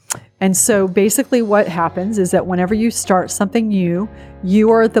And so basically what happens is that whenever you start something new,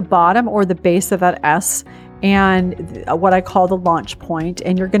 you are at the bottom or the base of that S, and what I call the launch point,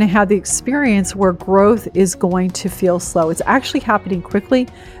 and you're going to have the experience where growth is going to feel slow. It's actually happening quickly,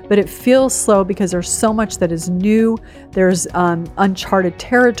 but it feels slow because there's so much that is new. There's uncharted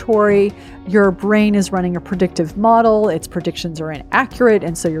territory. Your brain is running a predictive model. Its predictions are inaccurate,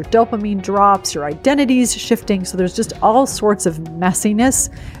 and so your dopamine drops, your identity is shifting. So there's just all sorts of messiness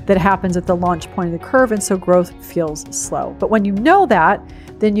that happens at the launch point of the curve, and so growth feels slow. But when you know that,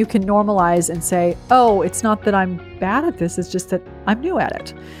 then you can normalize and say, oh, it's not that I'm bad at this, it's just that I'm new at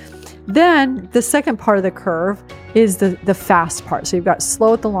it. Then the second part of the curve is the fast part. So you've got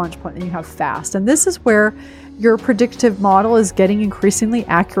slow at the launch point, and you have fast. And this is where your predictive model is getting increasingly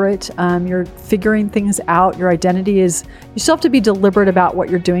accurate. You're figuring things out. Your identity is, you still have to be deliberate about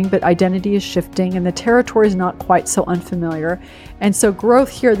what you're doing, but identity is shifting and the territory is not quite so unfamiliar. And so growth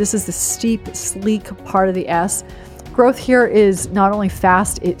here, this is the steep, sleek part of the S. Growth here is not only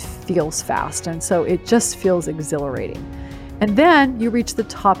fast, it feels fast. And so it just feels exhilarating. And then you reach the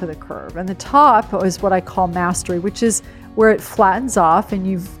top of the curve. And the top is what I call mastery, which is where it flattens off and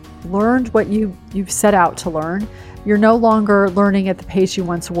you've learned what you've set out to learn. You're no longer learning at the pace you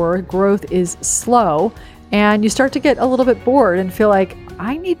once were. Growth is slow. And you start to get a little bit bored and feel like,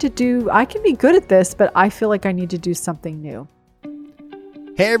 I can be good at this, but I feel like I need to do something new.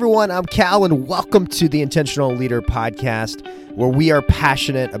 Hey everyone, I'm Cal, and welcome to the Intentional Leader Podcast, where we are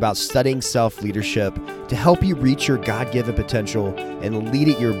passionate about studying self-leadership to help you reach your God-given potential and lead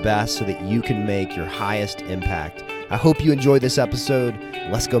at your best so that you can make your highest impact. I hope you enjoy this episode.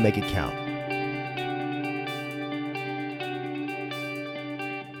 Let's go make it count.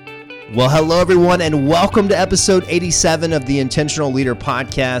 Well, hello everyone, and welcome to episode 87 of the Intentional Leader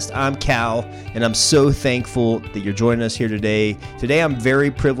Podcast. I'm Cal, and I'm so thankful that you're joining us here today. Today, I'm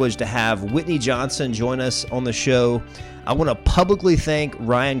very privileged to have Whitney Johnson join us on the show. I want to publicly thank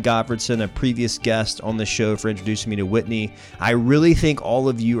Ryan Gottfredson, a previous guest on the show, for introducing me to Whitney. I really think all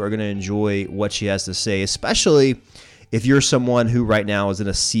of you are going to enjoy what she has to say, especially if you're someone who right now is in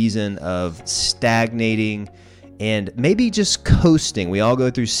a season of stagnating and maybe just coasting. We all go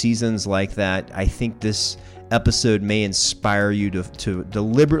through seasons like that. I think this episode may inspire you to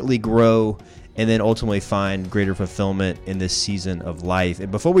deliberately grow and then ultimately find greater fulfillment in this season of life. And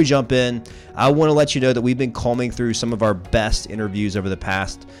before we jump in, I want to let you know that we've been combing through some of our best interviews over the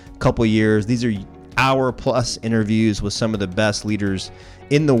past couple years. These are hour-plus interviews with some of the best leaders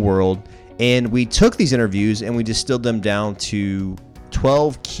in the world. And we took these interviews and we distilled them down to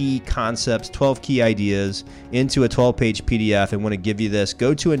 12 key concepts, 12 key ideas into a 12-page PDF. And want to give you this.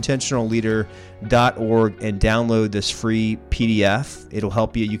 Go to intentionalleader.org and download this free PDF. It'll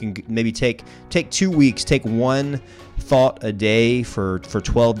help you. You can maybe take 2 weeks, take one thought a day for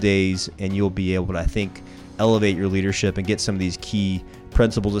 12 days, and you'll be able to, I think, elevate your leadership and get some of these key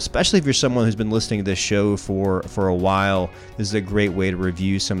principles, especially if you're someone who's been listening to this show for a while. This is a great way to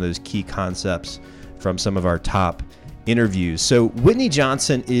review some of those key concepts from some of our top interviews. So Whitney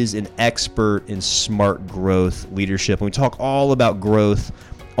Johnson is an expert in smart growth leadership. And we talk all about growth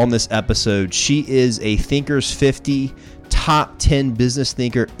on this episode. She is a Thinkers 50 top 10 business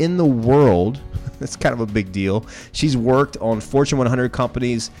thinker in the world. That's kind of a big deal. She's worked on Fortune 100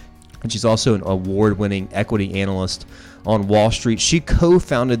 companies, and she's also an award-winning equity analyst on Wall Street. She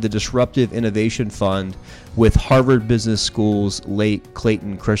co-founded the Disruptive Innovation Fund with Harvard Business School's late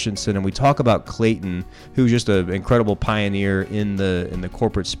Clayton Christensen. And we talk about Clayton, who's just an incredible pioneer in the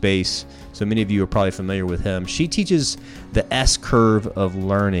corporate space. So many of you are probably familiar with him. She teaches the S-curve of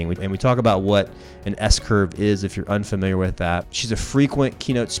learning. And we talk about what an S-curve is if you're unfamiliar with that. She's a frequent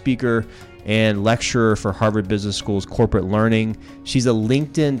keynote speaker and lecturer for Harvard Business School's corporate learning. She's a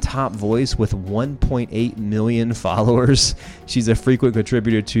LinkedIn top voice with 1.8 million followers. She's a frequent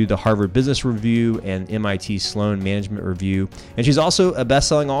contributor to the Harvard Business Review and MIT Sloan Management Review. And she's also a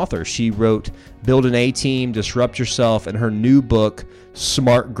best-selling author. She wrote Build an A-Team, Disrupt Yourself, and her new book,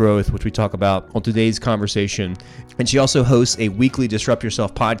 Smart Growth, which we talk about on today's conversation. And she also hosts a weekly Disrupt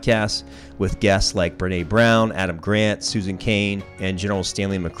Yourself podcast with guests like Brene Brown, Adam Grant, Susan Cain, and General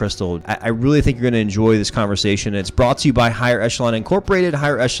Stanley McChrystal. I really think you're going to enjoy this conversation. It's brought to you by Higher Echelon Incorporated.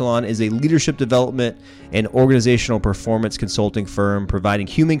 Higher Echelon is a leadership development and organizational performance consulting firm providing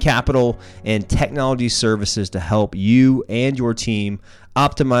human capital and technology services to help you and your team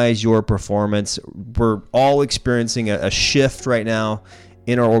optimize your performance. We're all experiencing a shift right now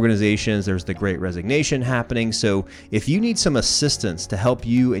in our organizations. There's the Great Resignation happening. So if you need some assistance to help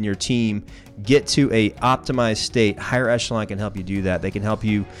you and your team get to a optimized state, Higher Echelon can help you do that. They can help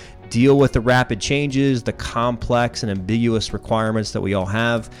you deal with the rapid changes, the complex and ambiguous requirements that we all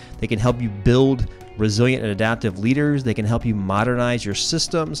have. They can help you build resilient and adaptive leaders. They can help you modernize your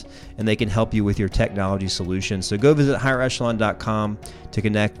systems, and they can help you with your technology solutions. So go visit higherechelon.com to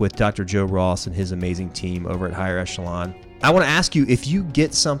connect with Dr. Joe Ross and his amazing team over at Higher Echelon. I want to ask you, if you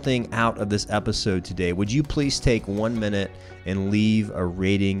get something out of this episode today, would you please take 1 minute and leave a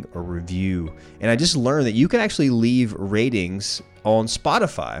rating or review? And I just learned that you can actually leave ratings on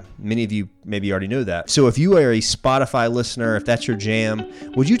Spotify. Many of you maybe already know that. So if you are a Spotify listener, if that's your jam,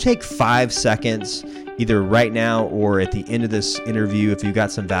 would you take 5 seconds, either right now or at the end of this interview, if you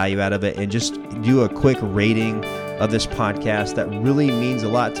got some value out of it, and just do a quick rating of this podcast? That really means a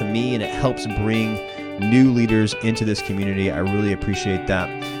lot to me, and it helps bring new leaders into this community. I really appreciate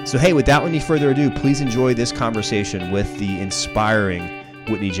that. So hey, without any further ado, please enjoy this conversation with the inspiring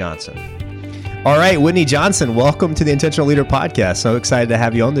Whitney Johnson. All right, Whitney Johnson, welcome to the Intentional Leader Podcast. So excited to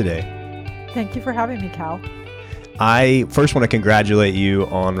have you on today. Thank you for having me, Cal. I first want to congratulate you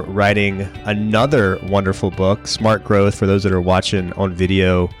on writing another wonderful book, Smart Growth, for those that are watching on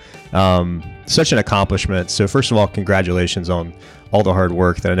video. Such an accomplishment. So first of all, congratulations on all the hard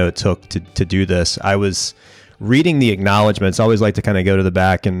work that I know it took to do this. I was reading the acknowledgments. I always like to kind of go to the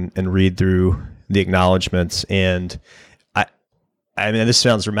back and read through the acknowledgments. And I mean, this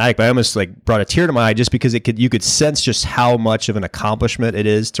sounds dramatic, but I almost like brought a tear to my eye just because you could sense just how much of an accomplishment it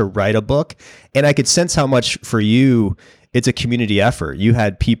is to write a book. And I could sense how much for you, it's a community effort. You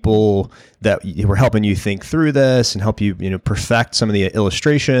had people that were helping you think through this and help you, perfect some of the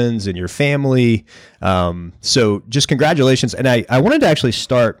illustrations and your family. So just congratulations. And I wanted to actually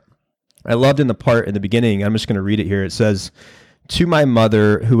start, I loved in the part in the beginning, I'm just going to read it here. It says, "To my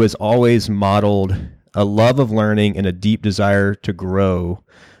mother, who has always modeled a love of learning and a deep desire to grow,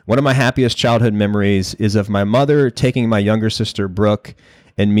 one of my happiest childhood memories is of my mother taking my younger sister, Brooke,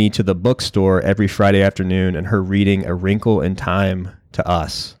 and me to the bookstore every Friday afternoon and her reading A Wrinkle in Time to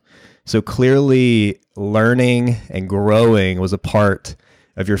us." So clearly learning and growing was a part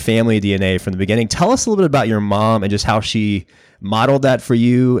of your family DNA from the beginning. Tell us a little bit about your mom and just how she modeled that for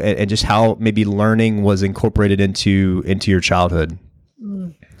you, and just how maybe learning was incorporated into your childhood.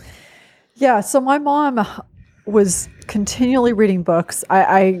 Yeah, so my mom was continually reading books.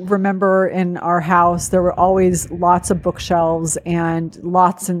 I remember in our house, there were always lots of bookshelves and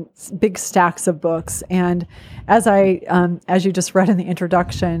lots and big stacks of books. And as you just read in the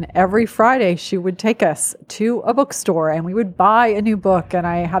introduction, every Friday she would take us to a bookstore and we would buy a new book. And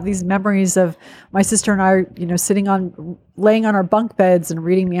I have these memories of my sister and I, laying on our bunk beds and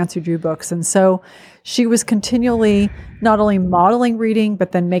reading Nancy Drew books. And so she was continually not only modeling reading,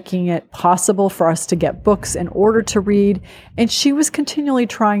 but then making it possible for us to get books in order to read. And she was continually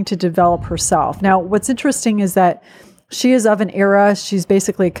trying to develop herself. Now, what's interesting is that she is of an era, she's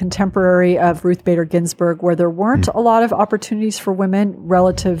basically a contemporary of Ruth Bader Ginsburg, where there weren't a lot of opportunities for women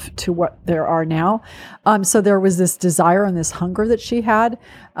relative to what there are now. So there was this desire and this hunger that she had.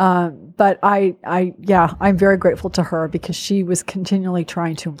 But I'm very grateful to her because she was continually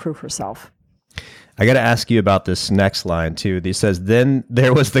trying to improve herself. I got to ask you about this next line too. He says, "Then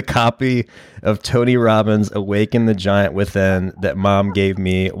there was the copy of Tony Robbins' Awaken the Giant Within that Mom gave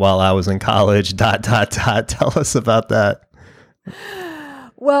me while I was in college, ... Tell us about that."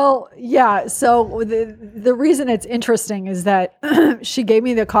 Well, yeah. So the reason it's interesting is that she gave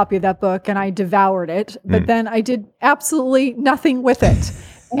me the copy of that book and I devoured it, but then I did absolutely nothing with it.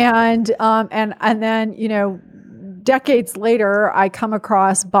 And then, decades later, I come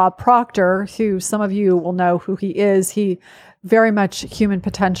across Bob Proctor, who some of you will know who he is. He very much human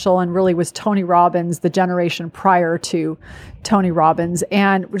potential and really was Tony Robbins, the generation prior to Tony Robbins.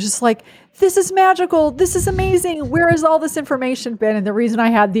 And we're just like, this is magical. This is amazing. Where has all this information been? And the reason I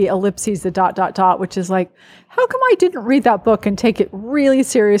had the ellipses, the ... which is like, how come I didn't read that book and take it really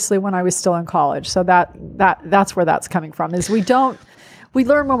seriously when I was still in college? So that's where that's coming from, is we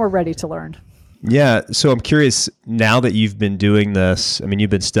learn when we're ready to learn. Yeah. So I'm curious, now that you've been doing this, I mean,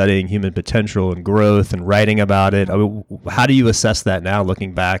 you've been studying human potential and growth and writing about it. I mean, how do you assess that now,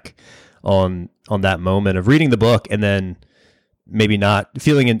 looking back on that moment of reading the book and then maybe not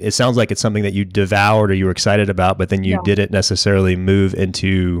feeling it? It sounds like it's something that you devoured or you were excited about, but then you didn't necessarily move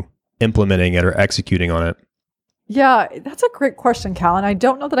into implementing it or executing on it. Yeah, that's a great question, Cal. And I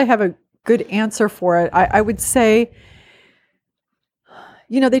don't know that I have a good answer for it. I would say,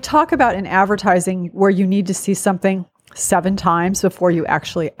 they talk about in advertising where you need to see something 7 times before you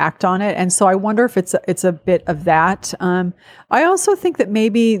actually act on it. And so I wonder if it's a bit of that. I also think that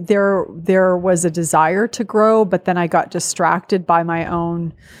maybe there was a desire to grow, but then I got distracted by my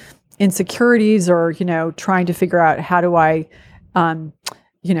own insecurities or, trying to figure out how do I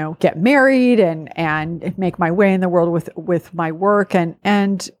get married and make my way in the world with my work.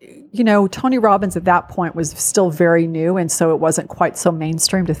 And Tony Robbins at that point was still very new. And so it wasn't quite so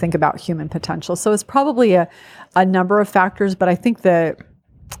mainstream to think about human potential. So it's probably a number of factors, but I think the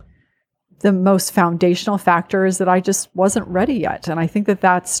most foundational factor is that I just wasn't ready yet. And I think that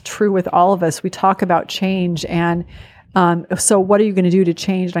that's true with all of us. We talk about change, and so what are you going to do to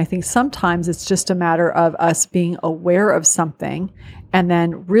change? And I think sometimes it's just a matter of us being aware of something and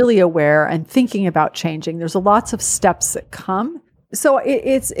then really aware and thinking about changing. There's lots of steps that come. So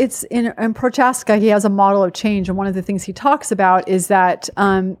it's in Prochaska, he has a model of change. And one of the things he talks about is that,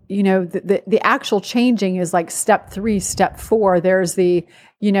 the actual changing is like step 3, step 4. There's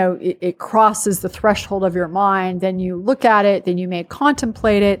it crosses the threshold of your mind. Then you look at it, then you may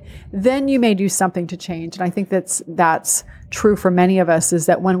contemplate it, then you may do something to change. And I think that's true for many of us, is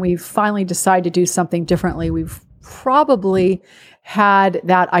that when we finally decide to do something differently, we've probably had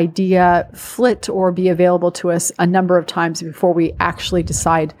that idea flit or be available to us a number of times before we actually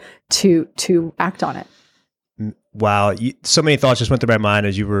decide to act on it. Wow. So many thoughts just went through my mind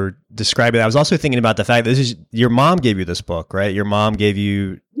as you were describing it. I was also thinking about the fact that your mom gave you this book, right? Your mom gave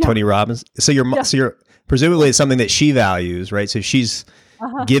you Tony Robbins. So you're presumably it's something that she values, right? So she's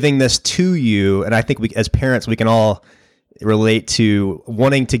giving this to you. And I think as parents, we can all relate to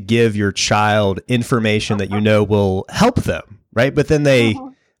wanting to give your child information that will help them, right? But then they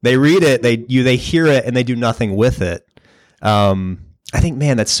read it, they hear it, and they do nothing with it. I think,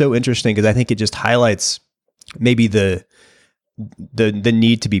 man, that's so interesting, because I think it just highlights maybe the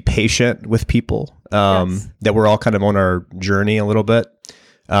need to be patient with people, that we're all kind of on our journey a little bit.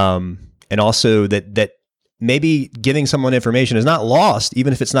 And also that maybe giving someone information is not lost,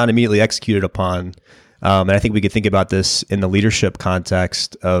 even if it's not immediately executed upon. And I think we could think about this in the leadership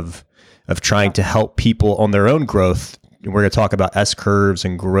context of trying to help people on their own growth. We're going to talk about S curves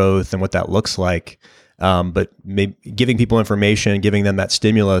and growth and what that looks like. But maybe giving people information, giving them that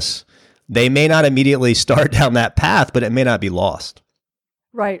stimulus, they may not immediately start down that path, but it may not be lost.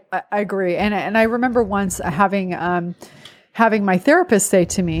 Right. I agree. And I remember once having my therapist say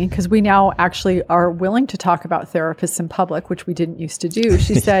to me, because we now actually are willing to talk about therapists in public, which we didn't used to do.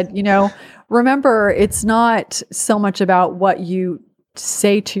 She said, remember, it's not so much about what you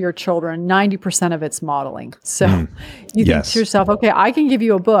say to your children. 90% of it's modeling. So you think to yourself, okay, I can give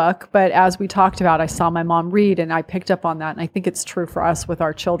you a book, but as we talked about, I saw my mom read and I picked up on that. And I think it's true for us with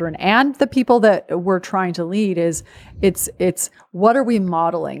our children and the people that we're trying to lead is it's what are we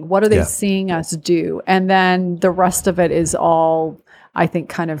modeling? What are they seeing us do? And then the rest of it is all, I think,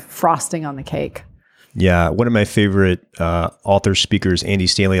 kind of frosting on the cake. Yeah. One of my favorite author speakers, Andy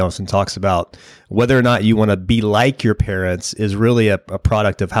Stanley, often talks about whether or not you want to be like your parents is really a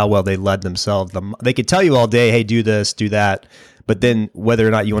product of how well they led themselves. They could tell you all day, hey, do this, do that. But then whether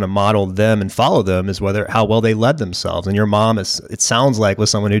or not you want to model them and follow them is how well they led themselves. And your mom, it sounds like,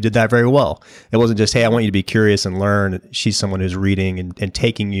 was someone who did that very well. It wasn't just, hey, I want you to be curious and learn. She's someone who's reading and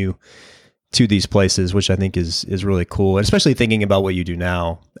taking you to these places, which I think is really cool, and especially thinking about what you do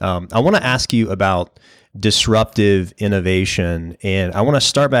now. I want to ask you about disruptive innovation, and I want to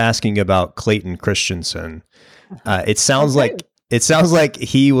start by asking about Clayton Christensen. It sounds like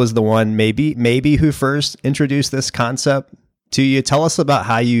he was the one maybe who first introduced this concept to you. Tell us about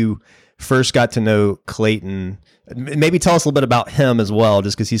how you first got to know Clayton. Maybe tell us a little bit about him as well,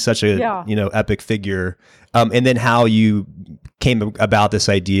 just because he's such a epic figure, and then how you came about this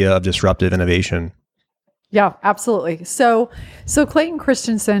idea of disruptive innovation. Yeah, absolutely. So Clayton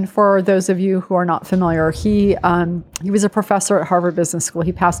Christensen, for those of you who are not familiar, he was a professor at Harvard Business School.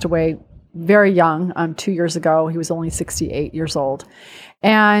 He passed away very young, 2 years ago. He was only 68 years old.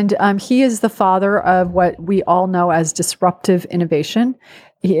 And he is the father of what we all know as disruptive innovation.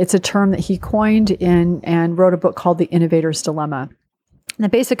 It's a term that he coined and wrote a book called The Innovator's Dilemma. And the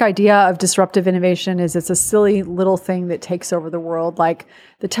basic idea of disruptive innovation is it's a silly little thing that takes over the world, like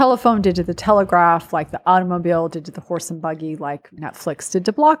the telephone did to the telegraph, like the automobile did to the horse and buggy, like Netflix did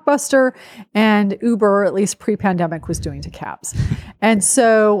to Blockbuster, and Uber, at least pre-pandemic, was doing to cabs. And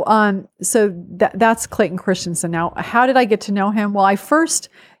so that's Clayton Christensen. Now, how did I get to know him? Well, I first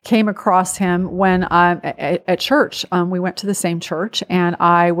came across him when at church. We went to the same church, and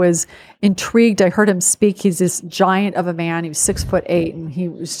I was intrigued. I heard him speak. He's this giant of a man. He was 6'8", and he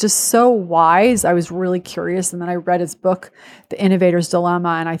was just so wise. I was really curious. And then I read his book, The Innovator's Dilemma,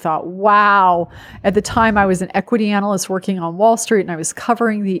 and I thought, wow. At the time, I was an equity analyst working on Wall Street, and I was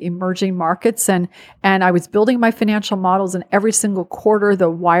covering the emerging markets, and I was building my financial models, and every single quarter,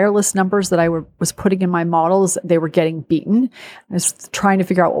 the wireless numbers that I was putting in my models, they were getting beaten. I was trying to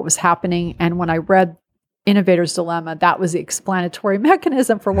figure out what was happening. And when I read Innovator's Dilemma. That was the explanatory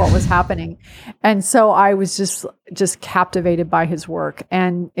mechanism for what was happening. And so I was just captivated by his work.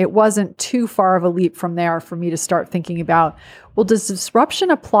 And it wasn't too far of a leap from there for me to start thinking about, well, does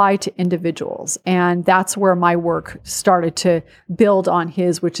disruption apply to individuals? And that's where my work started to build on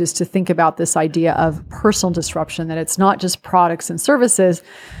his, which is to think about this idea of personal disruption, that it's not just products and services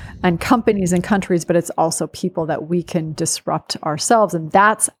and companies and countries, but it's also people that we can disrupt ourselves. And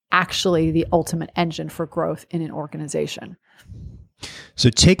that's actually the ultimate engine for growth in an organization.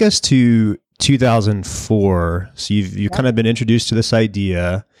 So take us to 2004. So you've kind of been introduced to this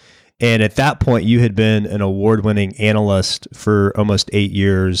idea. And at that point, you had been an award-winning analyst for almost 8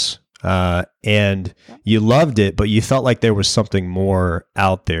 years. And you loved it, but you felt like there was something more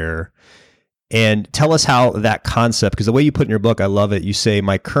out there. And tell us how that concept, because the way you put in your book, I love it. You say,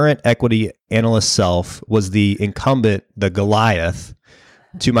 my current equity analyst self was the incumbent, the Goliath,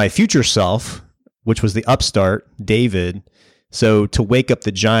 to my future self, which was the upstart, David. So to wake up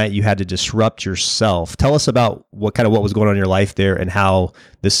the giant, you had to disrupt yourself. Tell us about what was going on in your life there and how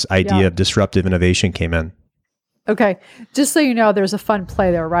this idea of disruptive innovation came in. Okay. Just so you know, there's a fun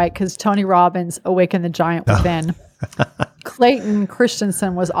play there, right? Because Tony Robbins awakened the giant within. Clayton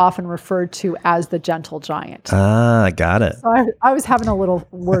Christensen was often referred to as the gentle giant. I got it. So I was having a little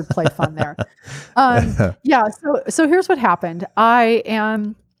wordplay fun there. So here's what happened.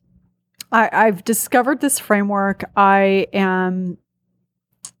 I've discovered this framework. I am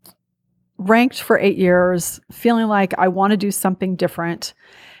ranked for 8 years, feeling like I want to do something different.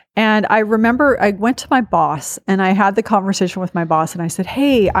 And I remember I went to my boss and I had the conversation with my boss and I said,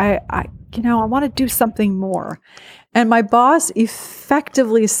 hey, I want to do something more. And my boss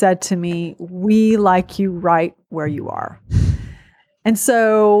effectively said to me, we like you right where you are. And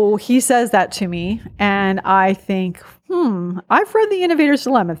so he says that to me and I think, I've read The Innovator's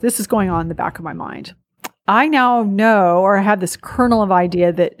Dilemma. This is going on in the back of my mind. I now know, or I have this kernel of an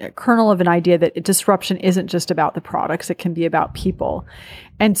idea that disruption isn't just about the products, it can be about people.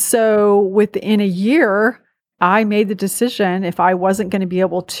 And so within a year, I made the decision, if I wasn't going to be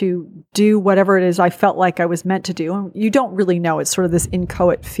able to do whatever it is I felt like I was meant to do, and you don't really know, it's sort of this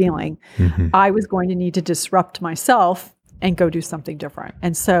inchoate feeling, I was going to need to disrupt myself and go do something different.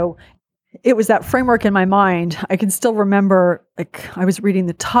 And so it was that framework in my mind. I can still remember, like, I was reading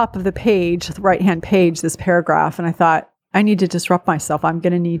the top of the page, the right-hand page, this paragraph, and I thought, I need to disrupt myself. I'm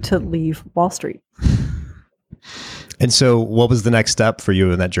going to need to leave Wall Street. And so what was the next step for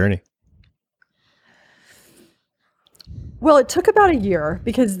you in that journey? Well, it took about a year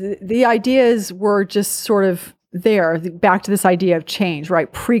because the ideas were just sort of there, back to this idea of change,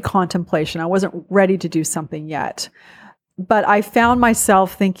 right? Pre-contemplation. I wasn't ready to do something yet. But I found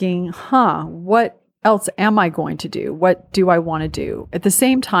myself thinking, what else am I going to do? What do I want to do? At the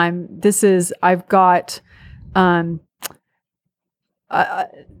same time, I've got a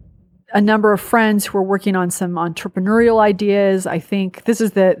number of friends who are working on some entrepreneurial ideas. I think this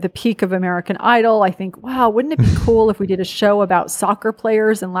is the peak of American Idol. I think, wow, wouldn't it be cool if we did a show about soccer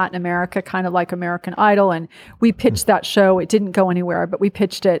players in Latin America, kind of like American Idol? And we pitched that show. It didn't go anywhere, but we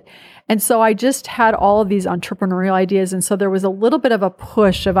pitched it. And so I just had all of these entrepreneurial ideas. And so there was a little bit of a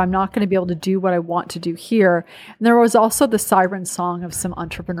push of, I'm not going to be able to do what I want to do here. And there was also the siren song of some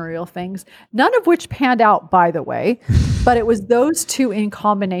entrepreneurial things, none of which panned out, by the way. But it was those two in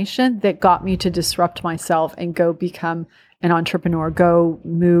combination that got me to disrupt myself and go become an entrepreneur, go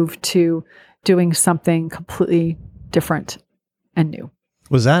move to doing something completely different and new.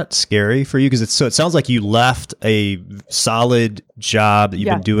 Was that scary for you? Because it sounds like you left a solid job that you've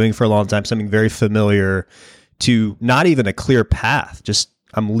been doing for a long time, something very familiar, to not even a clear path. Just,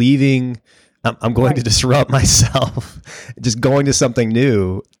 I'm leaving, I'm going to disrupt myself, just going to something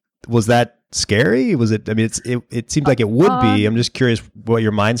new. Was that scary? Was it, I mean, it seems like it would be. I'm just curious what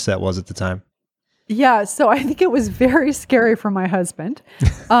your mindset was at the time. Yeah. So I think it was very scary for my husband.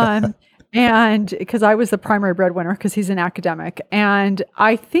 And because I was the primary breadwinner, because he's an academic. And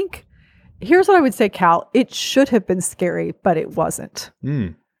I think, here's what I would say, Cal, it should have been scary, but it wasn't.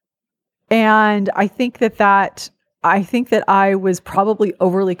 And I think that I was probably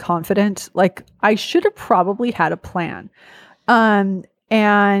overly confident. Like, I should have probably had a plan. And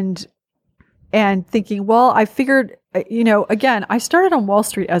thinking, well, I figured, again, I started on Wall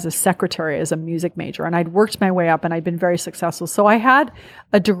Street as a secretary, as a music major, and I'd worked my way up and I'd been very successful. So I had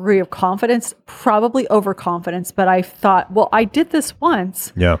a degree of confidence, probably overconfidence, but I thought, well, I did this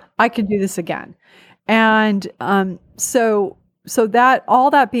once. Yeah, I can do this again. And so that, all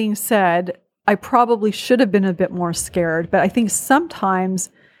that being said, I probably should have been a bit more scared, but I think sometimes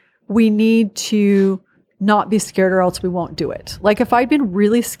we need to not be scared or else we won't do it. Like if I'd been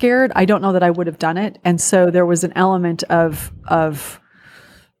really scared, I don't know that I would have done it. And so there was an element of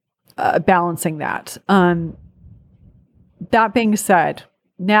balancing that. That being said,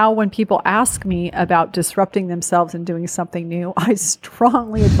 now when people ask me about disrupting themselves and doing something new, I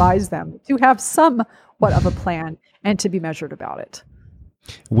strongly advise them to have somewhat of a plan and to be measured about it.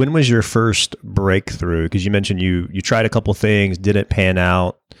 When was your first breakthrough? Because you mentioned you tried a couple things, didn't pan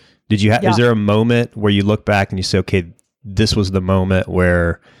out. Did you is there a moment where you look back and you say, okay, this was the moment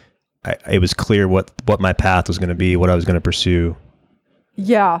where it was clear what my path was going to be, what I was going to pursue?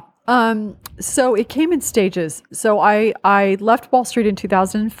 Yeah. So it came in stages. So I left Wall Street in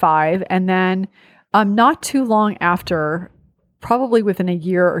 2005, and then not too long after, probably within a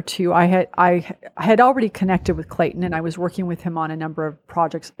year or two, I had already connected with Clayton, and I was working with him on a number of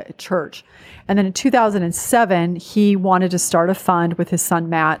projects at church. And then in 2007, he wanted to start a fund with his son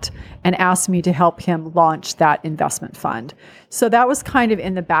Matt and asked me to help him launch that investment fund. So that was kind of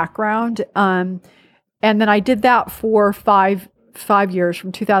in the background. And then I did that for five years,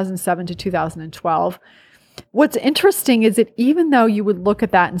 from 2007 to 2012. What's interesting is that even though you would look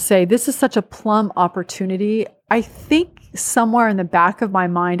at that and say, this is such a plum opportunity, I think somewhere in the back of my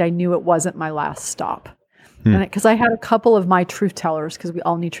mind, I knew it wasn't my last stop. Because I had a couple of my truth tellers, because we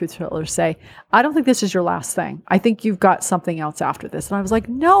all need truth tellers, say, I don't think this is your last thing. I think you've got something else after this. And I was like,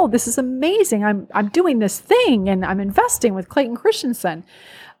 no, this is amazing. I'm doing this thing and I'm investing with Clayton Christensen.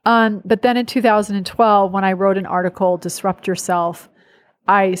 But then in 2012, when I wrote an article, Disrupt Yourself,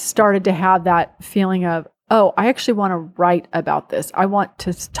 I started to have that feeling of, oh, I actually want to write about this. I want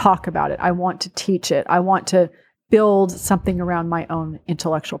to talk about it. I want to teach it. I want to build something around my own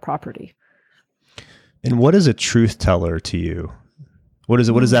intellectual property. And what is a truth teller to you? What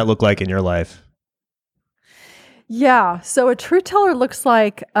does that look like in your life? Yeah. So a truth teller looks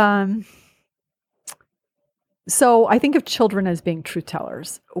like, so I think of children as being truth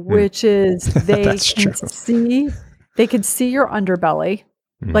tellers, which is they can see your underbelly.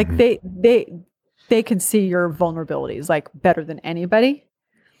 Mm-hmm. Like they can see your vulnerabilities like better than anybody.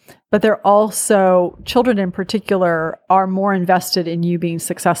 But they're also, children in particular, are more invested in you being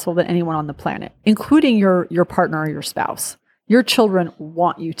successful than anyone on the planet, including your partner or your spouse. Your children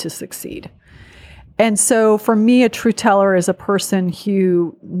want you to succeed. And so for me, a truth teller is a person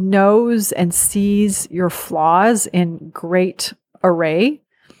who knows and sees your flaws in great array,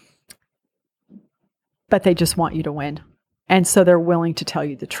 but they just want you to win. And so they're willing to tell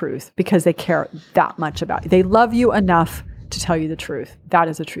you the truth because they care that much about you. They love you enough to tell you the truth. That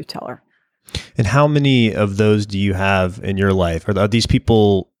is a truth teller. And how many of those do you have in your life? Are these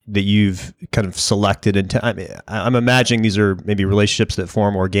people that you've kind of selected? I'm imagining these are maybe relationships that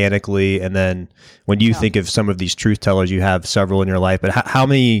form organically. And then when you think of some of these truth tellers, you have several in your life. But how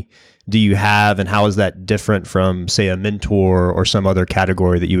many do you have, and how is that different from, say, a mentor or some other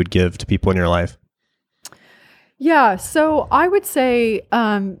category that you would give to people in your life? Yeah. So I would say,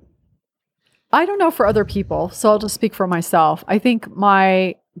 I don't know for other people, so I'll just speak for myself. I think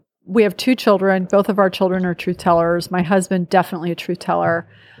we have 2 children. Both of our children are truth tellers. My husband, definitely a truth teller.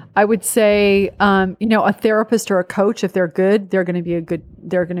 I would say, a therapist or a coach, if they're good, they're going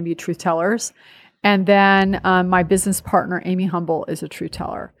to be truth tellers. And then my business partner, Amy Humble, is a truth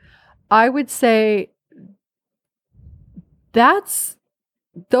teller. I would say those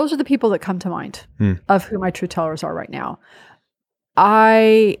are the people that come to mind of who my truth tellers are right now.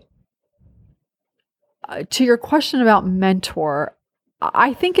 To your question about mentor,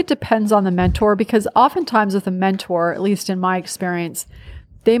 I think it depends on the mentor, because oftentimes with a mentor, at least in my experience,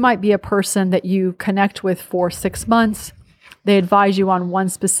 they might be a person that you connect with for 6 months. They advise you on one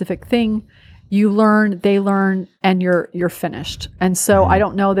specific thing. You learn, they learn, and you're finished. And so I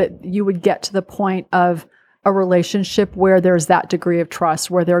don't know that you would get to the point of a relationship where there's that degree of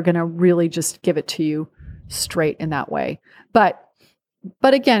trust, where they're going to really just give it to you straight in that way. But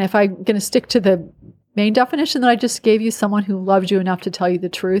again, if I'm going to stick to the main definition that I just gave you, someone who loves you enough to tell you the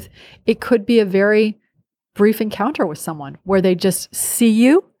truth, it could be a very brief encounter with someone where they just see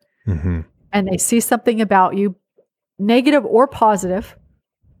you and they see something about you, negative or positive,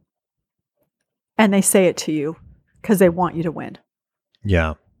 and they say it to you because they want you to win.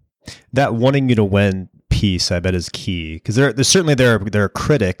 Yeah. That wanting you to win piece, I bet, is key, because there are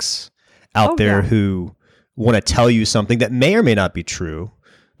critics out there who want to tell you something that may or may not be true,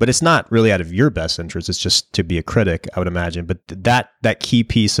 but it's not really out of your best interest. It's just to be a critic, I would imagine. But that key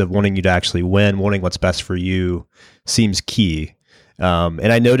piece of wanting you to actually win, wanting what's best for you, seems key.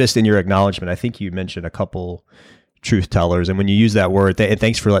 And I noticed in your acknowledgement, I think you mentioned a couple truth tellers. And when you use that word, and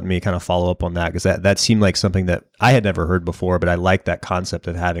thanks for letting me kind of follow up on that, because that seemed like something that I had never heard before, but I like that concept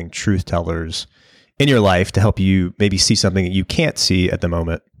of having truth tellers in your life to help you maybe see something that you can't see at the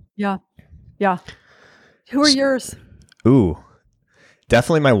moment? Yeah. Yeah. Who are yours? Ooh,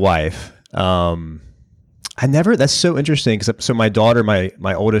 definitely my wife. That's so interesting because so my daughter,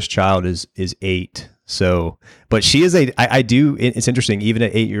 my oldest child is 8. So, but she is it's interesting. Even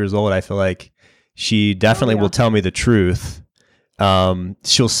at 8 years old, I feel like she definitely will tell me the truth.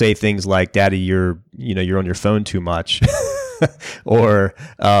 She'll say things like, "Daddy, you're on your phone too much," or,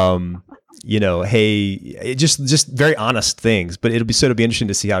 "Hey," just very honest things. But it'll be interesting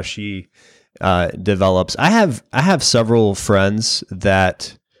to see how she develops. I have several friends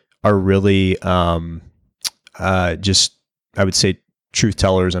that are really just, I would say, truth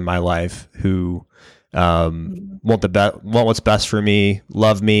tellers in my life who want what's best for me,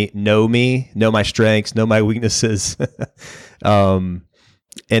 love me, know my strengths, know my weaknesses. And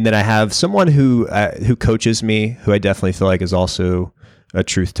then I have someone who coaches me, who I definitely feel like is also a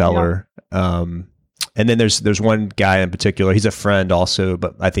truth teller. Yeah. And then there's one guy in particular. He's a friend also,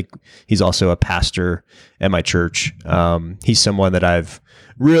 but I think he's also a pastor at my church. He's someone that I've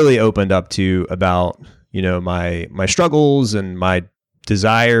really opened up to about, my struggles and my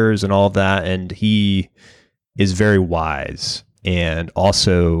desires and all of that. And he is very wise and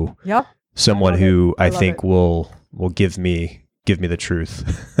also someone who I think will give me the truth.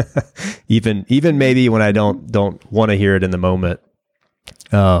 even maybe when I don't want to hear it in the moment.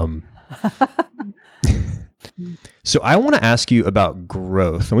 So I want to ask you about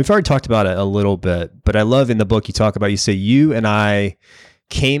growth, and we've already talked about it a little bit, but I love in the book you say you and I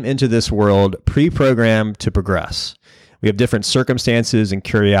came into this world pre-programmed to progress. We have different circumstances and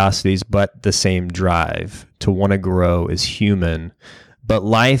curiosities, but the same drive to want to grow is human. But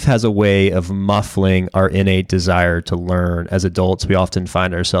life has a way of muffling our innate desire to learn. As adults, we often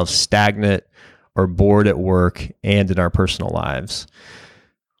find ourselves stagnant or bored at work and in our personal lives.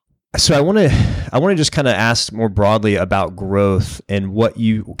 So I want to just kind of ask more broadly about growth and what do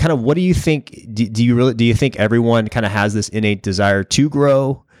you think? Do you think everyone kind of has this innate desire to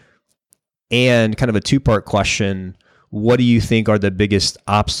grow? And kind of a 2-part question: what do you think are the biggest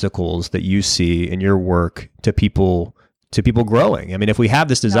obstacles that you see in your work to people growing? I mean, if we have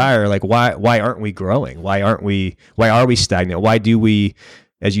this desire, like why aren't we growing? Why are we stagnant? Why do we,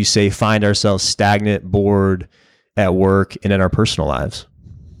 as you say, find ourselves stagnant, bored at work and in our personal lives?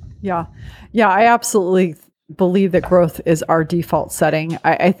 Yeah. I absolutely believe that growth is our default setting.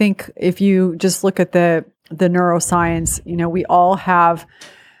 I think if you just look at the neuroscience, we all have,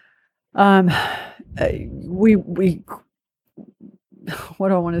 we what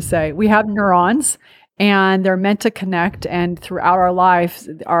do I want to say? We have neurons, and they're meant to connect. And throughout our life,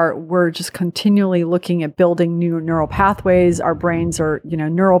 we're just continually looking at building new neural pathways. Our brains are,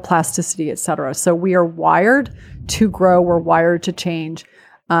 neuroplasticity, et cetera. So we are wired to grow. We're wired to change.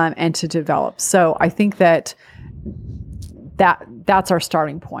 And to develop. So I think that's our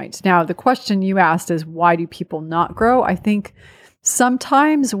starting point. Now, the question you asked is, why do people not grow? I think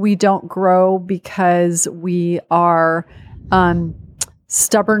sometimes we don't grow because we are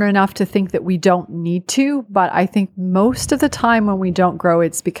stubborn enough to think that we don't need to. But I think most of the time when we don't grow,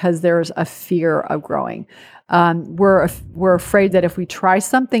 it's because there's a fear of growing. We're afraid that if we try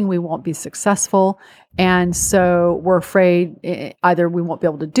something, we won't be successful. And so we're afraid either we won't be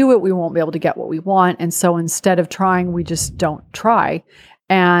able to do it, we won't be able to get what we want. And so instead of trying, we just don't try,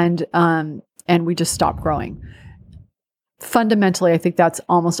 and we just stop growing. Fundamentally, I think that's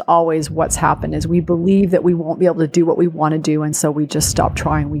almost always what's happened is we believe that we won't be able to do what we want to do. And so we just stop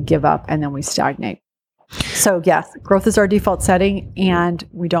trying, we give up, and then we stagnate. So yes, growth is our default setting, and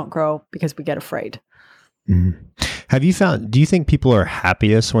we don't grow because we get afraid. Mm-hmm. Do you think people are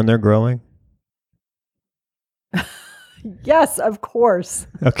happiest when they're growing? Yes, of course.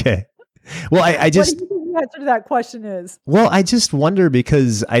 Okay. Well, I just... What do you think the answer to that question is? Well, I just wonder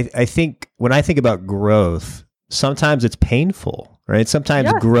because I think when I think about growth, sometimes it's painful, right?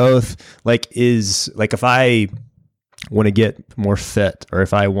 Sometimes growth is if I want to get more fit, or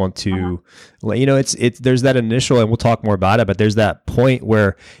if I want to, there's that initial, and we'll talk more about it, but there's that point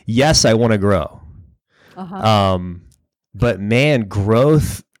where, yes, I want to grow. But man,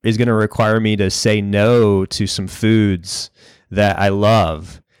 growth is going to require me to say no to some foods that I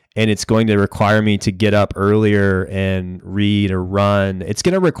love. And it's going to require me to get up earlier and read or run. It's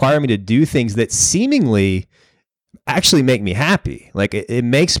going to require me to do things that seemingly actually make me happy. Like it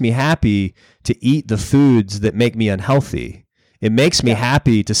makes me happy to eat the foods that make me unhealthy. It makes me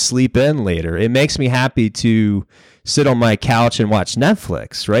happy to sleep in later. It makes me happy to sit on my couch and watch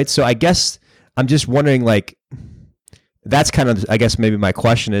Netflix, right? So I guess I'm just wondering, that's kind of, I guess maybe my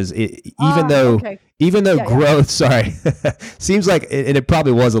question is, Okay. even though Yeah, growth, sorry, seems like, and it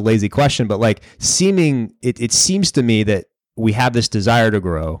probably was a lazy question, but like it seems to me that we have this desire to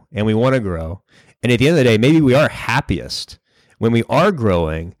grow and we want to grow. And at the end of the day, maybe we are happiest when we are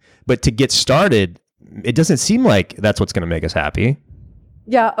growing, but to get started, it doesn't seem like that's what's going to make us happy.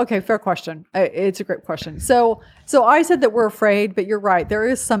 Yeah. Okay. Fair question. It's a great question. So I said that we're afraid, but you're right. There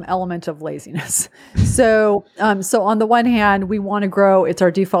is some element of laziness. So on the one hand, we want to grow. It's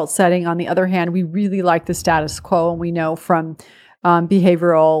our default setting. On the other hand, we really like the status quo. And we know from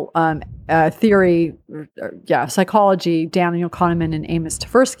behavioral theory, psychology, Daniel Kahneman and Amos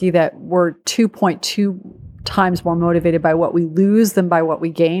Tversky, that we're 2.2 times more motivated by what we lose than by what we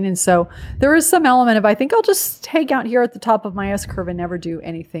gain. And so there is some element of, I think I'll just hang out here at the top of my S-curve and never do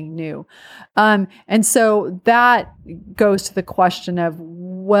anything new. And so that goes to the question of,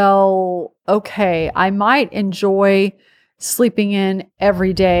 well, okay, I might enjoy sleeping in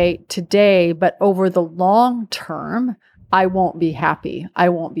every day today, but over the long term, I won't be happy. I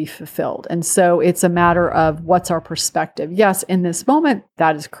won't be fulfilled. And so it's a matter of what's our perspective. Yes, in this moment,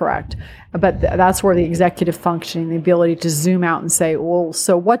 that is correct. But that's where the executive functioning, the ability to zoom out and say, well,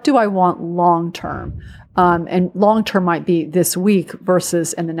 so what do I want long term? And long term might be this week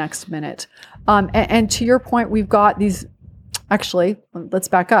versus in the next minute. And to your point, we've got these, actually, let's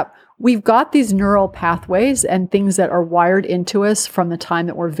back up. We've got these neural pathways and things that are wired into us from the time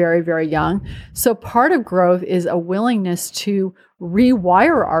that we're very, very young. So part of growth is a willingness to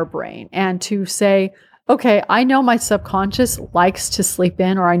rewire our brain and to say, okay, I know my subconscious likes to sleep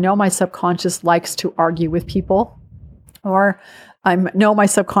in, or I know my subconscious likes to argue with people, or I know my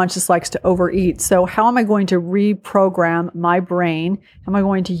subconscious likes to overeat. So how am I going to reprogram my brain? Am I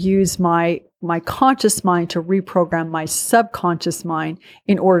going to use my conscious mind to reprogram my subconscious mind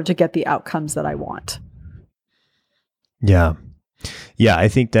in order to get the outcomes that I want? Yeah. Yeah, I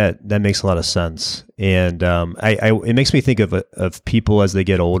think that makes a lot of sense. And it makes me think of people as they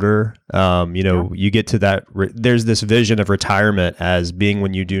get older. You get to that, there's this vision of retirement as being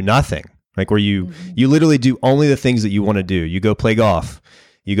when you do nothing. Like where you literally do only the things that you want to do. You go play golf,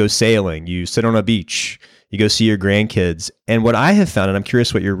 you go sailing, you sit on a beach, you go see your grandkids. And what I have found, and I'm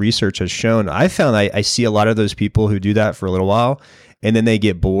curious what your research has shown, I found I see a lot of those people who do that for a little while, and then they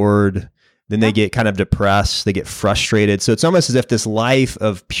get bored, then they get kind of depressed, they get frustrated. So it's almost as if this life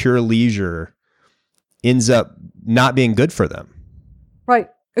of pure leisure ends up not being good for them. Right.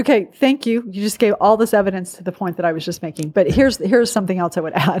 Okay, thank you. You just gave all this evidence to the point that I was just making. But here's something else I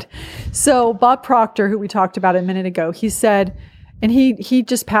would add. So Bob Proctor, who we talked about a minute ago, he said, and he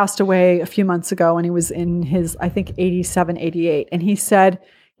just passed away a few months ago, and he was in his, I think, 87, 88. And he said,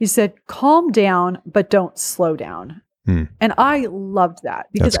 calm down, but don't slow down. And I loved that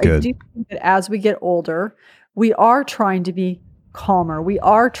because I do think that as we get older, we are trying to be calmer. We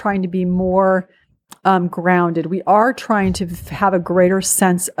are trying to be more grounded. We are trying to have a greater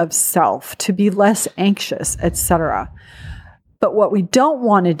sense of self, to be less anxious, etc. But what we don't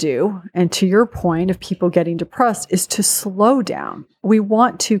want to do, and to your point of people getting depressed, is to slow down. We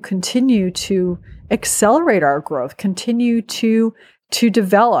want to continue to accelerate our growth, continue to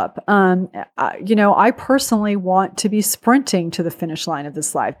develop. I personally want to be sprinting to the finish line of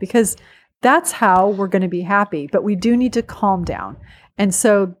this life because that's how we're going to be happy. But we do need to calm down. And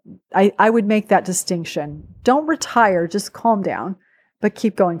so I would make that distinction. Don't retire, just calm down, but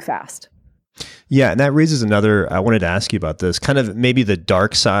keep going fast. Yeah, and that raises another, I wanted to ask you about this, kind of maybe the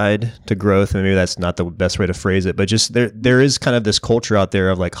dark side to growth, and maybe that's not the best way to phrase it, but just there is kind of this culture out there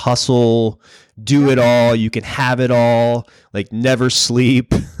of like hustle, do it all, you can have it all, like never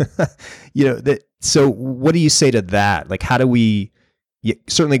sleep. So what do you say to that? Like how do we,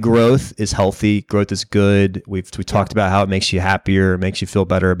 certainly growth is healthy, growth is good. We talked about how it makes you happier, makes you feel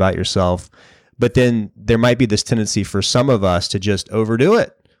better about yourself. But then there might be this tendency for some of us to just overdo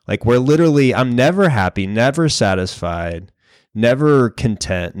it. Like we're literally, I'm never happy, never satisfied, never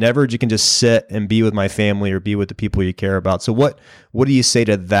content, never you can just sit and be with my family or be with the people you care about. So what do you say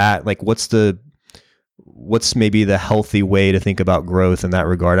to that? Like what's maybe the healthy way to think about growth in that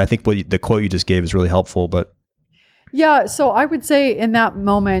regard? I think the quote you just gave is really helpful, but. Yeah, so I would say in that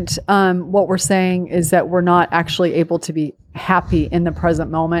moment, what we're saying is that we're not actually able to be happy in the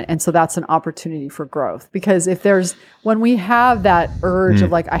present moment. And so that's an opportunity for growth. Because when we have that urge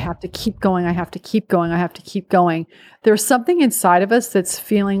of like, I have to keep going, I have to keep going, I have to keep going, there's something inside of us that's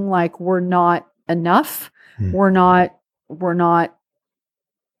feeling like we're not enough. We're not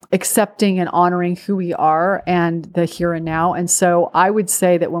accepting and honoring who we are and the here and now. And so I would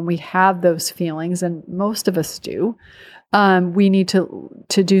say that when we have those feelings, and most of us do, we need to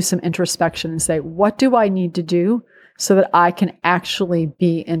do some introspection and say, what do I need to do so that I can actually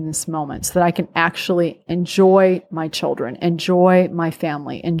be in this moment, so that I can actually enjoy my children, enjoy my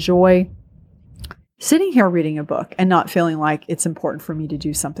family, enjoy sitting here reading a book and not feeling like it's important for me to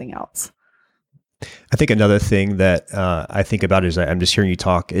do something else. I think another thing that I think about is I'm just hearing you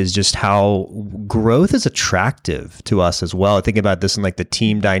talk is just how growth is attractive to us as well. I think about this in like the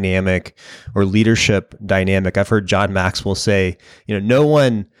team dynamic or leadership dynamic. I've heard John Maxwell say, no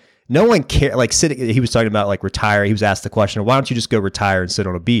one care, like sitting, he was talking about like retire. He was asked the question, why don't you just go retire and sit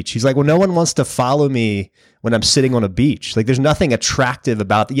on a beach? He's like, well, no one wants to follow me when I'm sitting on a beach. Like there's nothing attractive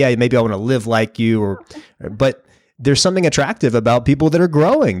about, maybe I want to live like you but there's something attractive about people that are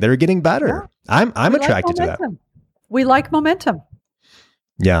growing, that are getting better. Yeah. I'm attracted to that. We like momentum.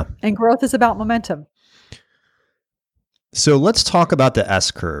 Yeah. And growth is about momentum. So let's talk about the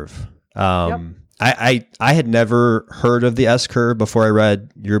S curve. I had never heard of the S curve before I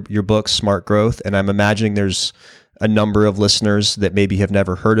read your book, Smart Growth. And I'm imagining there's a number of listeners that maybe have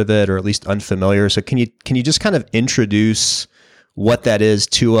never heard of it or at least unfamiliar. So can you just kind of introduce what that is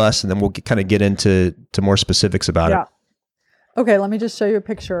to us, and then we'll kind of get into more specifics about it. Okay, let me just show you a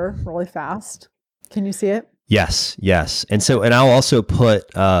picture really fast. Can you see it? Yes. And I'll also put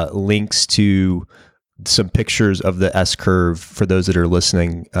links to some pictures of the S curve for those that are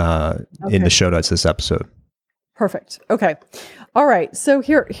listening in the show notes of this episode. Perfect. Okay. All right. So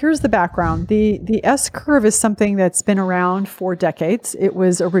here's the background. The S curve is something that's been around for decades. It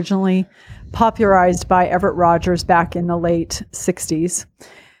was originally popularized by Everett Rogers back in the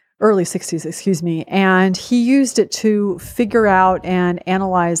early 60s, and he used it to figure out and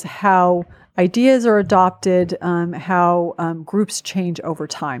analyze how ideas are adopted, how groups change over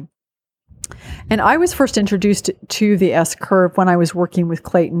time. And I was first introduced to the S curve when I was working with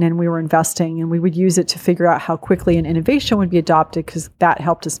Clayton and we were investing, and we would use it to figure out how quickly an innovation would be adopted because that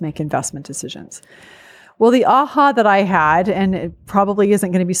helped us make investment decisions. Well, the aha that I had, and it probably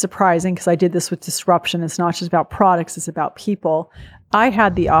isn't going to be surprising because I did this with disruption. It's not just about products, it's about people. I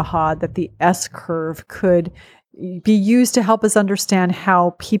had the aha that the S curve could be used to help us understand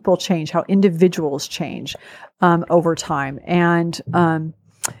how people change, how individuals change over time. And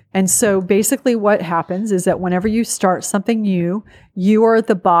so basically what happens is that whenever you start something new, you are at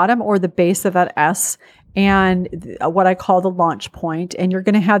the bottom or the base of that S, and what I call the launch point, and you're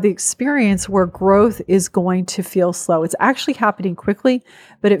going to have the experience where growth is going to feel slow. It's actually happening quickly,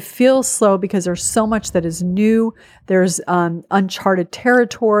 but it feels slow because there's so much that is new. There's uncharted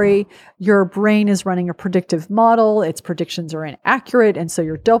territory. Your brain is running a predictive model. Its predictions are inaccurate, and so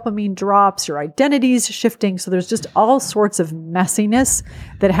your dopamine drops, your identity is shifting. So there's just all sorts of messiness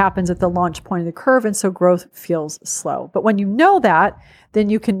that happens at the launch point of the curve, and so growth feels slow. But when you know that, then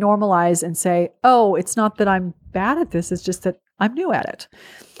you can normalize and say, oh, it's not that I'm bad at this, it's just that I'm new at it.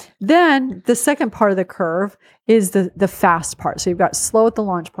 Then the second part of the curve is the fast part. So you've got slow at the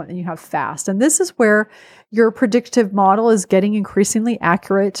launch point, and you have fast. And this is where your predictive model is getting increasingly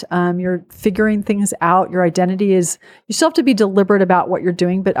accurate. You're figuring things out. Your identity is, you still have to be deliberate about what you're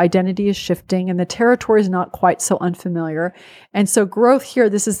doing, but identity is shifting and the territory is not quite so unfamiliar. And so growth here,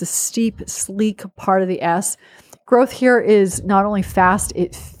 this is the steep, sleek part of the S. Growth here is not only fast,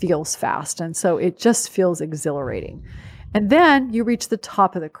 it feels fast. And so it just feels exhilarating. And then you reach the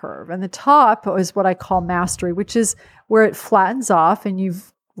top of the curve. And the top is what I call mastery, which is where it flattens off and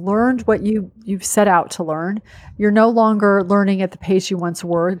you've learned what you've set out to learn. You're no longer learning at the pace you once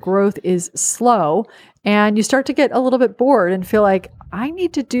were. Growth is slow. And you start to get a little bit bored and feel like, I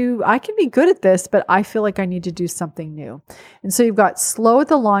can be good at this, but I feel like I need to do something new. And so you've got slow at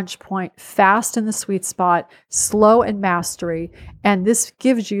the launch point, fast in the sweet spot, slow and mastery. And this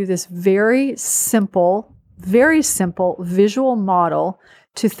gives you this very simple visual model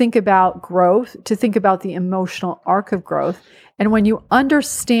to think about growth, to think about the emotional arc of growth. And when you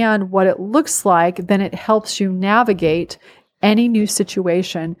understand what it looks like, then it helps you navigate any new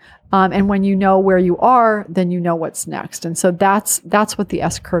situation. And when you know where you are, then you know what's next. And so that's what the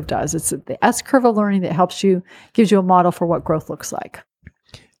S curve does. It's the S curve of learning that gives you a model for what growth looks like.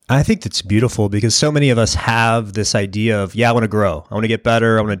 I think that's beautiful because so many of us have this idea of, I want to grow. I want to get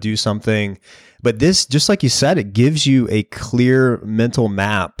better. I want to do something. But this, just like you said, it gives you a clear mental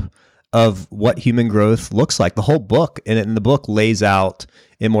map of what human growth looks like. The whole book, and the book lays out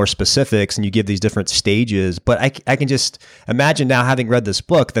in more specifics, and you give these different stages. But I can just imagine now, having read this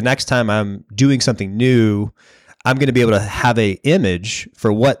book, the next time I'm doing something new, I'm going to be able to have an image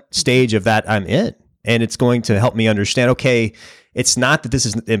for what stage of that I'm in. And it's going to help me understand, okay, it's not that this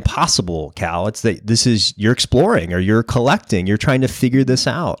is impossible, Cal. It's that this is, you're exploring or you're collecting, you're trying to figure this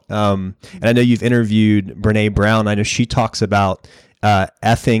out. And I know you've interviewed Brene Brown. I know she talks about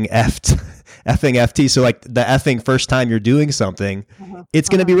effing FT. So like the effing first time you're doing something, it's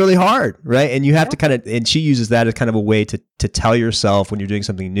going to be really hard, right? And you have to kind of, and she uses that as kind of a way to tell yourself when you're doing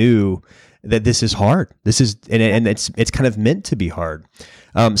something new that this is hard. This is, and it's kind of meant to be hard.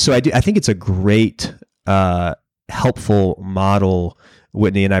 So I think it's a great, helpful model,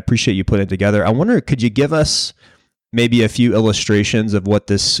 Whitney, and I appreciate you putting it together. I wonder, could you give us maybe a few illustrations of what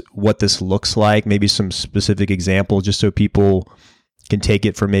this looks like? Maybe some specific examples, just so people can take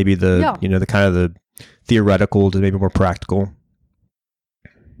it from maybe the the kind of the theoretical to maybe more practical.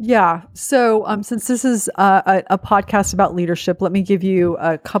 Yeah. So since this is a podcast about leadership, let me give you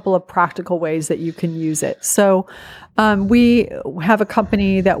a couple of practical ways that you can use it. So we have a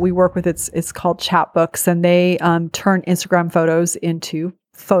company that we work with. It's called Chatbooks, and they turn Instagram photos into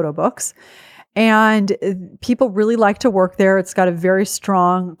photo books. And people really like to work there. It's got a very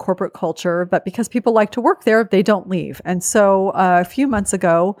strong corporate culture, but because people like to work there, they don't leave. And so a few months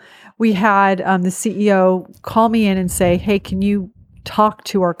ago, we had the CEO call me in and say, "Hey, can you talk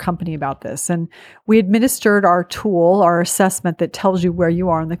to our company about this?" And we administered our tool, our assessment that tells you where you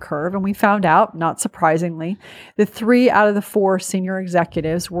are on the curve. And we found out, not surprisingly, that 3 out of the 4 senior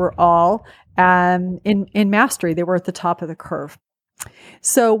executives were all in mastery. They were at the top of the curve.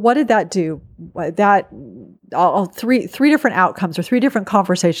 So what did that do? Three different outcomes or 3 different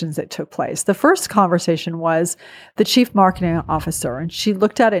conversations that took place. The first conversation was the chief marketing officer, and she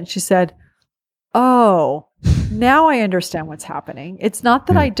looked at it and she said, "Oh, now I understand what's happening. It's not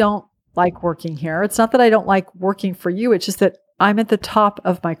that I don't like working here. It's not that I don't like working for you. It's just that I'm at the top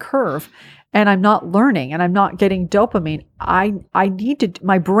of my curve and I'm not learning and I'm not getting dopamine. I need to,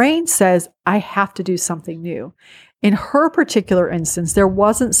 my brain says I have to do something new." In her particular instance, there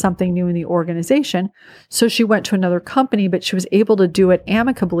wasn't something new in the organization. So she went to another company, but she was able to do it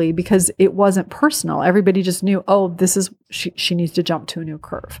amicably because it wasn't personal. Everybody just knew, oh, this is, she needs to jump to a new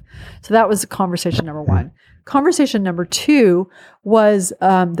curve. So that was conversation number 1. Conversation number 2 was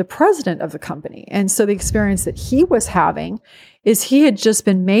the president of the company. And so the experience that he was having is he had just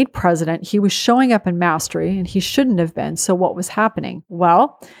been made president. He was showing up in mastery and he shouldn't have been. So what was happening?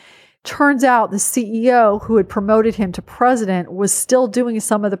 Well, turns out the CEO who had promoted him to president was still doing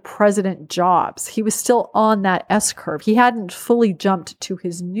some of the president jobs. He was still on that S curve. He hadn't fully jumped to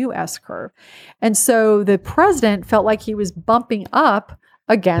his new S curve. And so the president felt like he was bumping up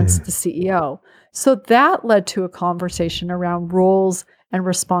against the CEO. So that led to a conversation around roles and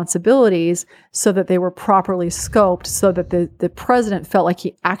responsibilities so that they were properly scoped, so that the president felt like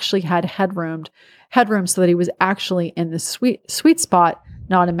he actually had headroom so that he was actually in the sweet spot,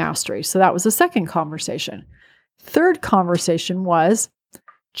 not in mastery. So that was the second conversation. Third conversation was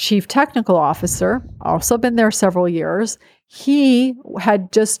chief technical officer, also been there several years. He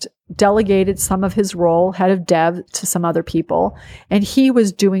had just delegated some of his role, head of dev, to some other people, and he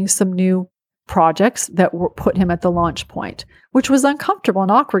was doing some new projects that put him at the launch point, which was uncomfortable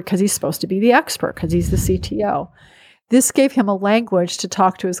and awkward because he's supposed to be the expert because he's the CTO. This gave him a language to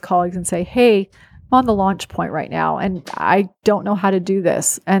talk to his colleagues and say, "Hey, I'm on the launch point right now, and I don't know how to do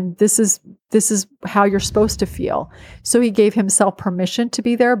this. And this is how you're supposed to feel." So he gave himself permission to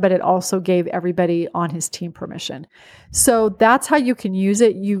be there, but it also gave everybody on his team permission. So that's how you can use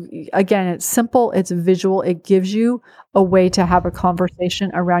it. Again, it's simple, it's visual. It gives you a way to have a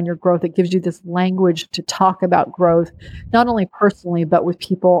conversation around your growth. It gives you this language to talk about growth, not only personally, but with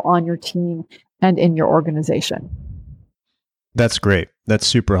people on your team and in your organization. That's great. That's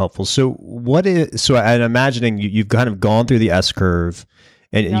super helpful. So I'm imagining you've kind of gone through the S curve,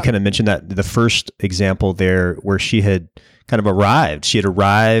 and you kind of mentioned that the first example there where she had kind of arrived. She had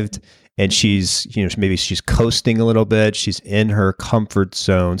arrived and she's, maybe she's coasting a little bit. She's in her comfort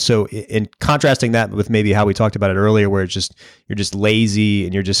zone. So in contrasting that with maybe how we talked about it earlier, where you're just lazy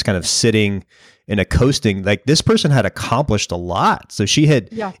and you're just kind of sitting in a coasting, like this person had accomplished a lot. So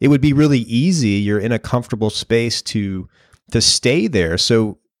it would be really easy. You're in a comfortable space to stay there.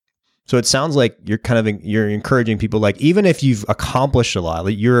 So it sounds like you're encouraging people, like, even if you've accomplished a lot,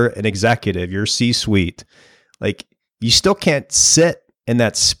 like you're an executive, you're C-suite, like you still can't sit in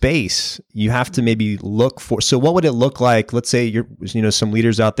that space. You have to maybe look for, so what would it look like? Let's say you're, some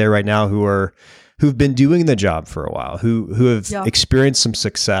leaders out there right now who've been doing the job for a while, who have experienced some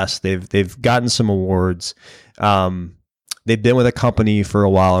success. They've gotten some awards. They've been with a company for a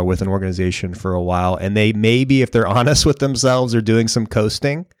while or with an organization for a while, and they maybe, if they're honest with themselves, are doing some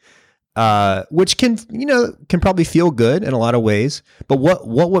coasting. which can probably feel good in a lot of ways. But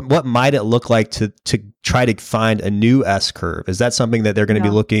what might it look like to try to find a new S curve? Is that something that they're going to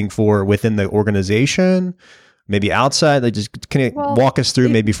be looking for within the organization, maybe outside? Like, just can you walk us through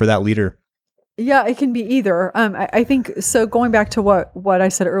maybe for that leader? Yeah, it can be either. I think so. Going back to what I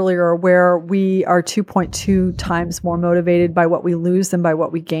said earlier, where we are 2.2 times more motivated by what we lose than by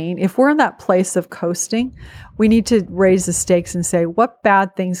what we gain. If we're in that place of coasting, we need to raise the stakes and say, what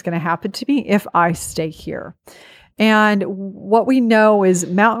bad thing's going to happen to me if I stay here? And what we know is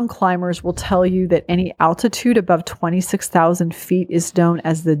mountain climbers will tell you that any altitude above 26,000 feet is known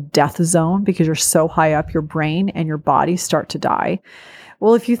as the death zone, because you're so high up, your brain and your body start to die.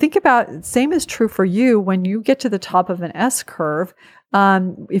 Well, if you think about it, same is true for you. When you get to the top of an S curve,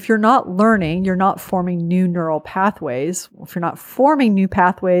 if you're not learning, you're not forming new neural pathways. If you're not forming new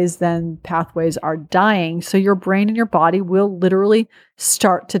pathways, then pathways are dying. So your brain and your body will literally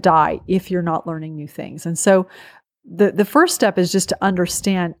start to die if you're not learning new things. And so the first step is just to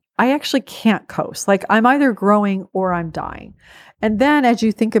understand, I actually can't coast. Like, I'm either growing or I'm dying. And then as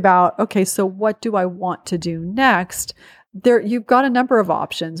you think about, okay, so what do I want to do next? You've got a number of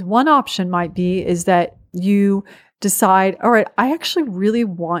options. One option might be is that you decide, all right, I actually really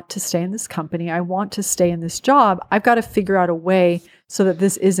want to stay in this company. I want to stay in this job. I've got to figure out a way so that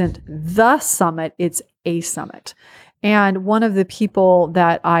this isn't the summit, it's a summit. And one of the people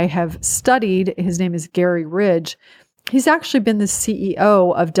that I have studied, his name is Gary Ridge. He's actually been the CEO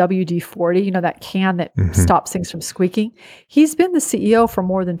of WD-40, that can that stops things from squeaking. He's been the CEO for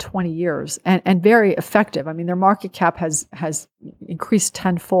more than 20 years and very effective. I mean, their market cap has increased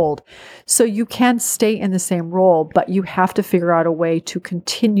tenfold. So you can stay in the same role, but you have to figure out a way to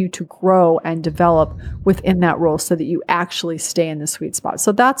continue to grow and develop within that role so that you actually stay in the sweet spot.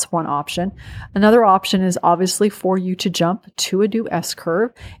 So that's one option. Another option is obviously for you to jump to a new S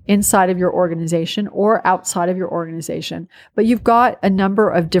curve inside of your organization or outside of your organization. But you've got a number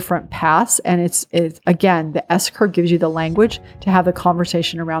of different paths, and it's again, the S curve gives you the language to have the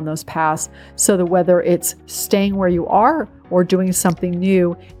conversation around those paths, so that whether it's staying where you are or doing something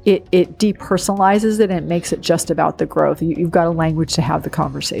new, it depersonalizes it and it makes it just about the growth. You've got a language to have the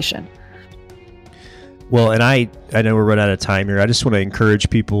conversation. Well, and I know we're running out of time here. I just want to encourage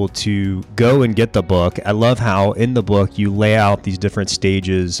people to go and get the book. I love how in the book you lay out these different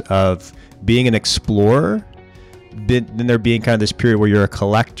stages of being an explorer, then there being kind of this period where you're a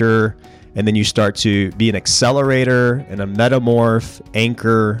collector, and then you start to be an accelerator and a metamorph,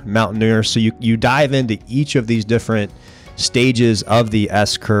 anchor, mountaineer. So you dive into each of these different stages of the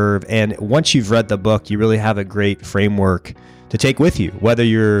S curve. And once you've read the book, you really have a great framework to take with you, whether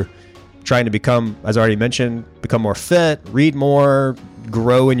you're trying to become, as I already mentioned, become more fit, read more,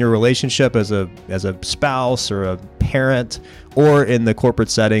 grow in your relationship as a spouse or a parent, or in the corporate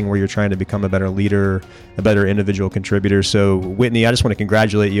setting where you're trying to become a better leader, a better individual contributor. So Whitney, I just want to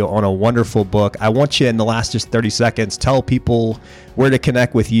congratulate you on a wonderful book. I want you in the last just 30 seconds, tell people where to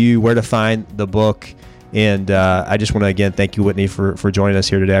connect with you, where to find the book. And I just want to, again, thank you, Whitney, for joining us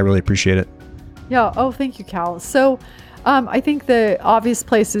here today. I really appreciate it. Yeah. Oh, thank you, Cal. So I think the obvious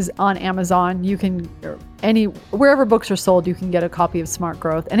place is on Amazon. You can, wherever books are sold, you can get a copy of Smart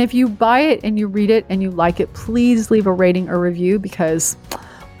Growth. And if you buy it and you read it and you like it, please leave a rating or review, because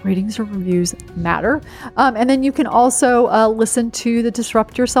ratings or reviews matter. And then you can also listen to the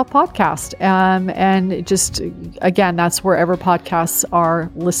Disrupt Yourself podcast. And just, again, that's wherever podcasts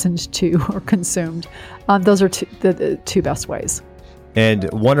are listened to or consumed. Those are the two best ways.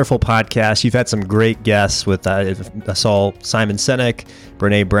 And wonderful podcast. You've had some great guests with, I saw Simon Sinek,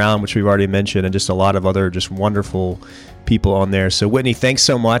 Brene Brown, which we've already mentioned, and just a lot of other just wonderful people on there. So Whitney, thanks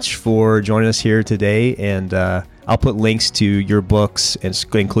so much for joining us here today. And I'll put links to your books,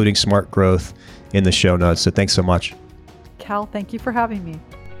 including Smart Growth, in the show notes. So thanks so much. Cal, thank you for having me.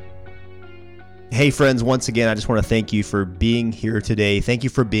 Hey friends, once again, I just want to thank you for being here today. Thank you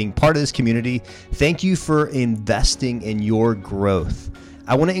for being part of this community. Thank you for investing in your growth.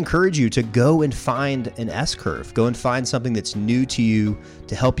 I want to encourage you to go and find an S curve. Go and find something that's new to you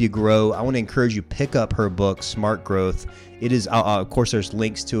to help you grow. I want to encourage you, pick up her book, Smart Growth. It is, of course, there's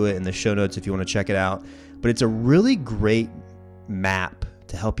links to it in the show notes if you want to check it out. But it's a really great map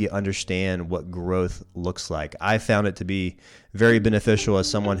to help you understand what growth looks like. I found it to be very beneficial as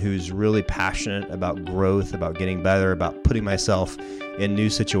someone who's really passionate about growth, about getting better, about putting myself in new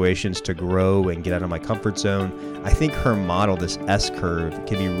situations to grow and get out of my comfort zone. I think her model, this S curve,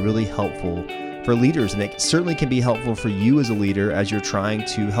 can be really helpful for leaders, and it certainly can be helpful for you as a leader as you're trying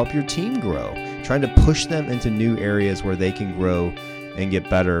to help your team grow, trying to push them into new areas where they can grow and get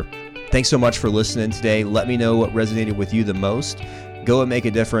better. Thanks so much for listening today. Let me know what resonated with you the most. Go and make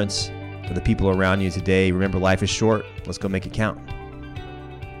a difference. for the people around you today. Remember, life is short. Let's go make it count.